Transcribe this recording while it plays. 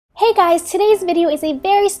Hey guys, today's video is a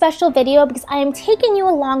very special video because I am taking you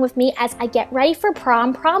along with me as I get ready for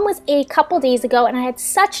prom. Prom was a couple days ago and I had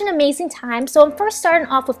such an amazing time. So I'm first starting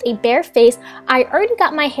off with a bare face. I already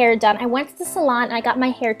got my hair done. I went to the salon and I got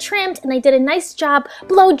my hair trimmed and they did a nice job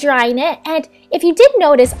blow drying it. And if you did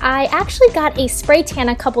notice, I actually got a spray tan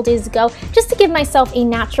a couple days ago just to give myself a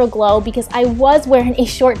natural glow because I was wearing a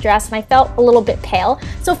short dress and I felt a little bit pale.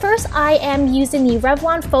 So first I am using the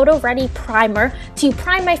Revlon Photo Ready Primer to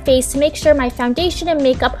prime my face to make sure my foundation and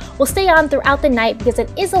makeup will stay on throughout the night because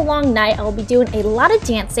it is a long night. I will be doing a lot of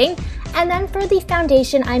dancing. And then for the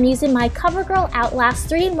foundation, I'm using my Covergirl Outlast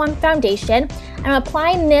 3-in-1 foundation. I'm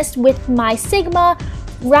applying this with my Sigma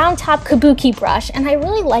round top kabuki brush, and I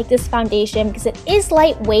really like this foundation because it is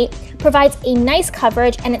lightweight, provides a nice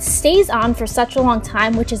coverage, and it stays on for such a long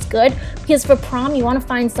time, which is good because for prom you want to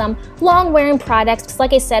find some long wearing products because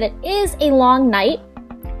like I said, it is a long night.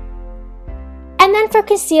 And then for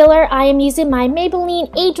concealer, I am using my Maybelline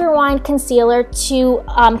Eyebrow Gel concealer to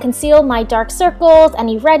conceal my dark circles,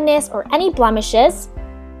 any redness, or any blemishes.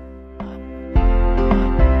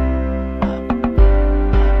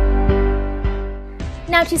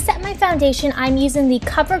 Now to set my foundation, I'm using the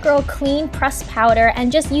Covergirl Clean Pressed Powder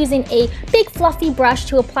and just using a big fluffy brush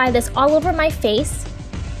to apply this all over my face.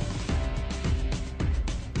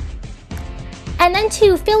 And then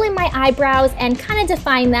to fill in my eyebrows and kind of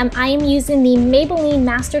define them, I am using the Maybelline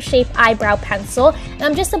Master Shape Eyebrow Pencil. And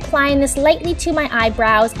I'm just applying this lightly to my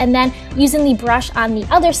eyebrows and then using the brush on the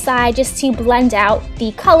other side just to blend out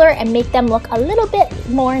the color and make them look a little bit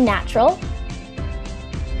more natural.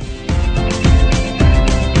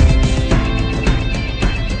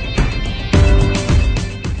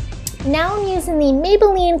 Now I'm using the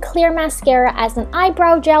Maybelline Clear Mascara as an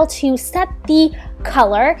eyebrow gel to set the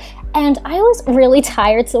color. And I was really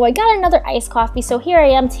tired, so I got another iced coffee, so here I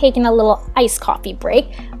am taking a little iced coffee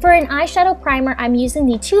break. For an eyeshadow primer, I'm using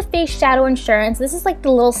the Too Faced Shadow Insurance. This is like the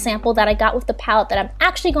little sample that I got with the palette that I'm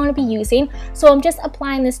actually going to be using. So I'm just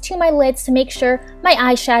applying this to my lids to make sure my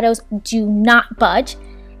eyeshadows do not budge.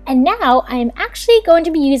 And now I'm actually going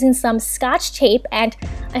to be using some Scotch tape, and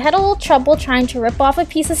I had a little trouble trying to rip off a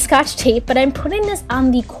piece of Scotch tape, but I'm putting this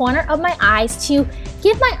on the corner of my eyes to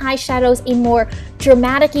give my eyeshadows a more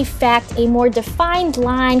dramatic effect, a more defined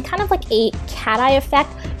line, kind of like a cat eye effect.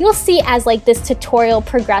 You'll see as like this tutorial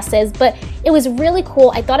progresses, but it was really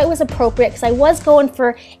cool. I thought it was appropriate because I was going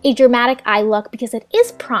for a dramatic eye look because it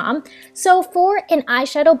is prom. So for an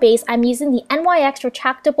eyeshadow base, I'm using the NYX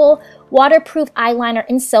Retractable Waterproof Eyeliner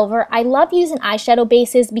in Silver. I love using eyeshadow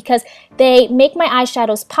bases because they make my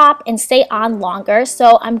eyeshadows pop and stay on longer.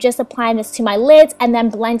 So I'm just applying this to my lids and then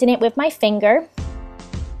blending it with my finger.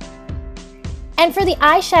 And for the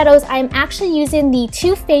eyeshadows, I'm actually using the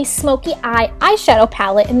Too Faced Smoky Eye eyeshadow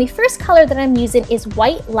palette, and the first color that I'm using is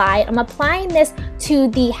White Light. I'm applying this to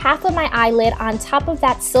the half of my eyelid on top of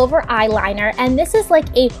that silver eyeliner, and this is like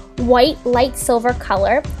a white light silver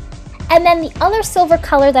color. And then the other silver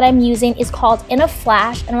color that I'm using is called In a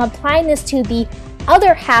Flash, and I'm applying this to the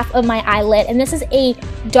other half of my eyelid, and this is a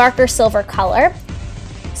darker silver color.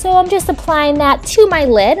 So I'm just applying that to my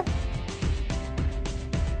lid.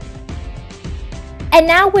 And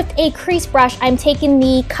now with a crease brush, I'm taking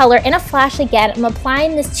the color In a Flash again. I'm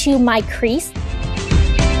applying this to my crease.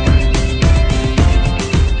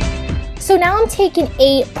 So now I'm taking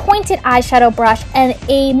a pointed eyeshadow brush and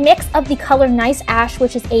a mix of the color Nice Ash,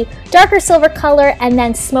 which is a darker silver color, and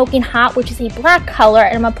then Smokin Hot, which is a black color,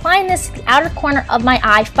 and I'm applying this to the outer corner of my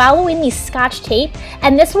eye following the Scotch tape,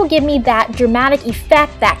 and this will give me that dramatic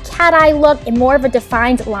effect, that cat eye look, and more of a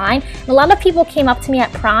defined line. And a lot of people came up to me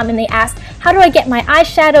at prom and they asked, how do I get my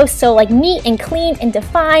eyeshadow so like neat and clean and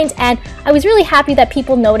defined? And I was really happy that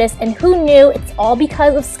people noticed, and who knew, it's all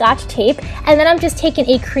because of Scotch tape. And then I'm just taking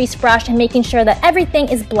a crease brush and making sure that everything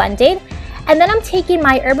is blended. And then I'm taking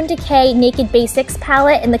my Urban Decay Naked Basics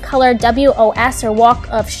palette in the color W.O.S, or Walk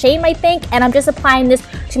of Shame, I think, and I'm just applying this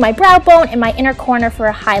to my brow bone and my inner corner for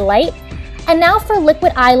a highlight. And now for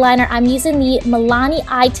liquid eyeliner, I'm using the Milani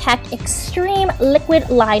Eye Tech Extreme Liquid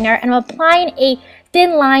Liner, and I'm applying a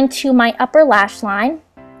thin line to my upper lash line.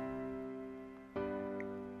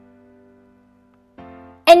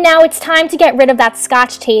 And now it's time to get rid of that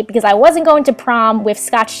Scotch tape because I wasn't going to prom with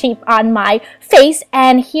Scotch tape on my face,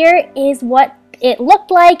 and here is what it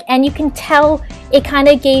looked like, and you can tell it kind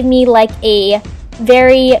of gave me like a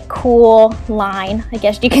very cool line, I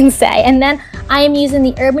guess you can say. And then I am using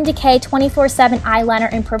the Urban Decay 24/7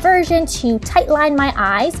 eyeliner in Perversion to tight line my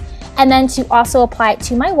eyes, and then to also apply it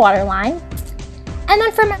to my waterline. And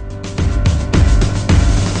then for my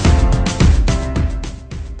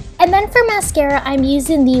And then for mascara, I'm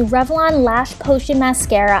using the Revlon Lash Potion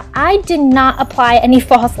Mascara. I did not apply any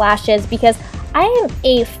false lashes because I am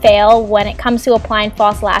a fail when it comes to applying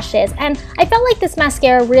false lashes, and I felt like this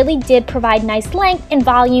mascara really did provide nice length and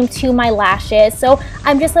volume to my lashes, so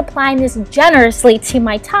I'm just applying this generously to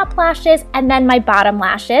my top lashes and then my bottom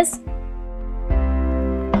lashes.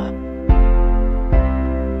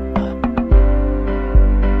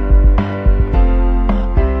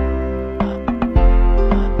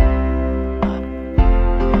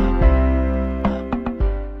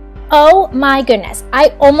 Oh my goodness,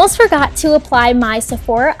 I almost forgot to apply my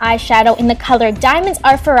Sephora eyeshadow in the color Diamonds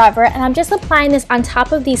Are Forever, and I'm just applying this on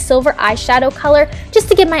top of the silver eyeshadow color just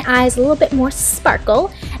to give my eyes a little bit more sparkle.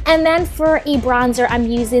 And then for a bronzer, I'm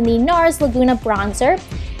using the Nars Laguna bronzer.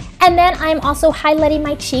 And then I'm also highlighting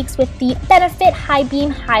my cheeks with the Benefit High Beam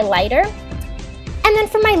highlighter. And then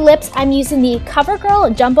for my lips, I'm using the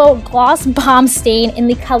Covergirl Jumbo Gloss Balm Stain in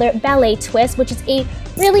the color Ballet Twist, which is a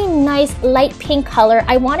really nice light pink color.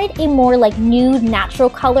 I wanted a more like nude natural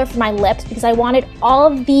color for my lips because I wanted all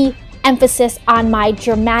of the emphasis on my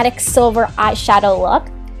dramatic silver eyeshadow look.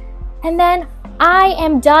 And then I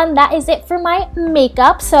am done. That is it for my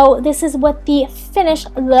makeup. So this is what the finished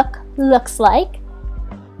look looks like.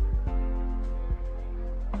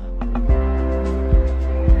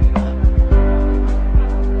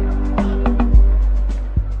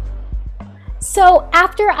 So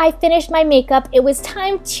after I finished my makeup, it was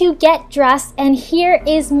time to get dressed, and here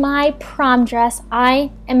is my prom dress. I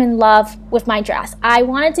am in love with my dress. I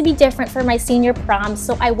wanted to be different for my senior prom,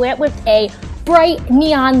 so I went with a bright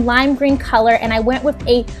neon lime green color, and I went with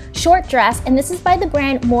a short dress, and this is by the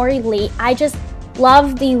brand Morilee. I just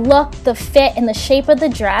love the look, the fit, and the shape of the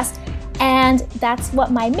dress. And that's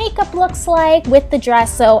what my makeup looks like with the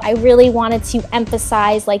dress, so I really wanted to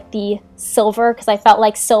emphasize like the silver because I felt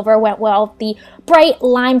like silver went well with the bright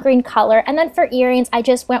lime green color. And then for earrings, I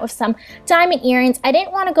just went with some diamond earrings. I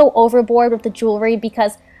didn't want to go overboard with the jewelry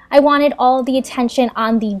because I wanted all the attention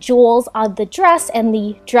on the jewels on the dress and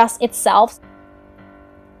the dress itself.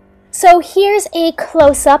 So here's a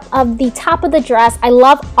close-up of the top of the dress. I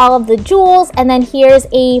love all of the jewels, and then here's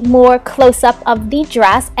a more close-up of the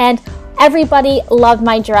dress, and everybody loved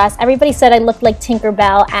my dress. Everybody said I looked like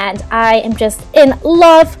Tinkerbell, and I am just in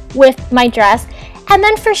love with my dress. And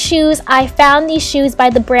then for shoes, I found these shoes by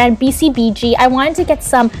the brand BCBG. I wanted to get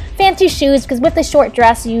some fancy shoes because with the short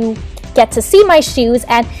dress you get to see my shoes,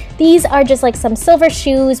 and these are just like some silver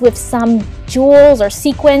shoes with some jewels or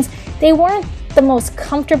sequins. They weren't the most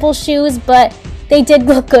comfortable shoes, but they did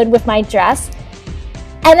look good with my dress.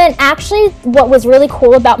 And then actually what was really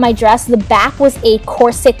cool about my dress, the back was a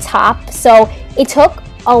corset top, so it took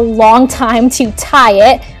a long time to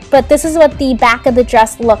tie it, but this is what the back of the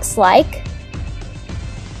dress looks like.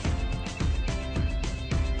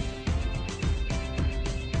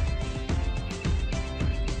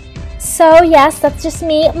 So yes, that's just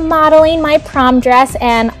me modeling my prom dress,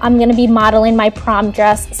 and I'm gonna be modeling my prom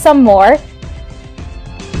dress some more.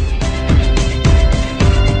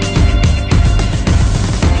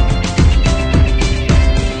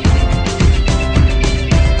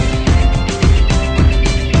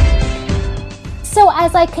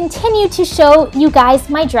 As I continue to show you guys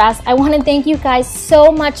my dress, I want to thank you guys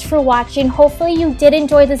so much for watching. Hopefully you did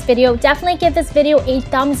enjoy this video. Definitely give this video a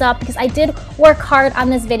thumbs up because I did work hard on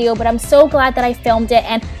this video, but I'm so glad that I filmed it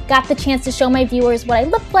and got the chance to show my viewers what I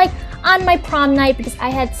looked like on my prom night because I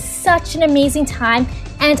had such an amazing time.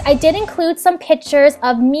 And I did include some pictures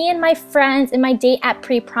of me and my friends in my date at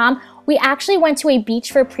pre-prom. We actually went to a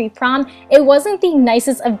beach for pre-prom. It wasn't the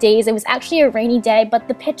nicest of days. It was actually a rainy day, but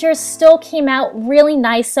the pictures still came out really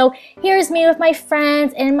nice. So here's me with my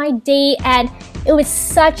friends and my date, and it was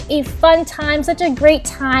such a fun time, such a great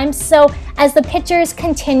time. So as the pictures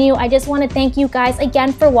continue, I just want to thank you guys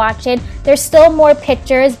again for watching. There's still more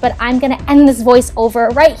pictures, but I'm gonna end this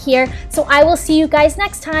voiceover right here. So I will see you guys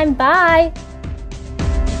next time. Bye!